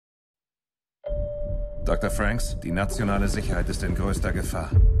Dr. Franks, die nationale Sicherheit ist in größter Gefahr.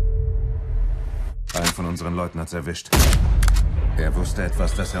 Einen von unseren Leuten hat's erwischt. Er wusste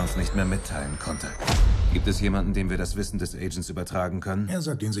etwas, das er uns nicht mehr mitteilen konnte. Gibt es jemanden, dem wir das Wissen des Agents übertragen können? Er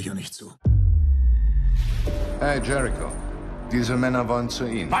sagt Ihnen sicher nicht zu. Hey, Jericho. Diese Männer wollen zu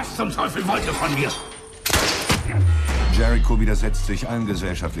Ihnen. Was zum Teufel wollt ihr von mir? Jericho widersetzt sich allen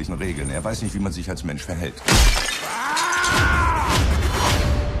gesellschaftlichen Regeln. Er weiß nicht, wie man sich als Mensch verhält.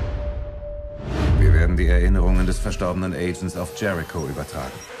 Wir werden die Erinnerungen des verstorbenen Agents auf Jericho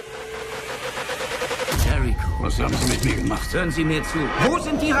übertragen. Jericho, was haben Sie mit mir gemacht? Hören Sie mir zu. Wo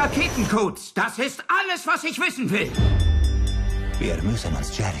sind die Raketencodes? Das ist alles, was ich wissen will. Wir müssen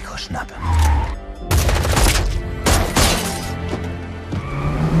uns Jericho schnappen.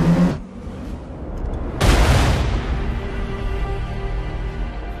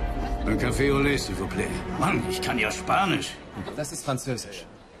 Un café au lait, s'il vous plaît. Mann, ich kann ja Spanisch. Das ist Französisch.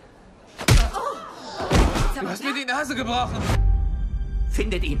 Du hast mir die Nase gebrochen.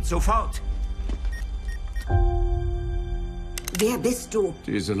 Findet ihn sofort. Wer bist du?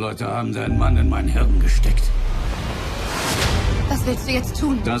 Diese Leute haben deinen Mann in mein Hirn gesteckt. Was willst du jetzt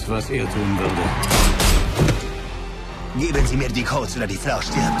tun? Das, was er tun würde. Geben Sie mir die Codes oder die Frau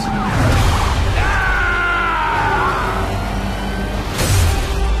stirbt.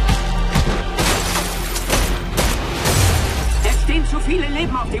 Es stehen zu viele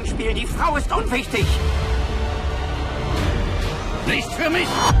Leben auf dem Spiel. Die Frau ist unwichtig. Nicht für mich!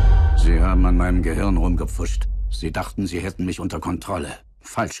 Sie haben an meinem Gehirn rumgepfuscht. Sie dachten, sie hätten mich unter Kontrolle.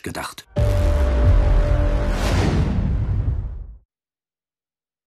 Falsch gedacht.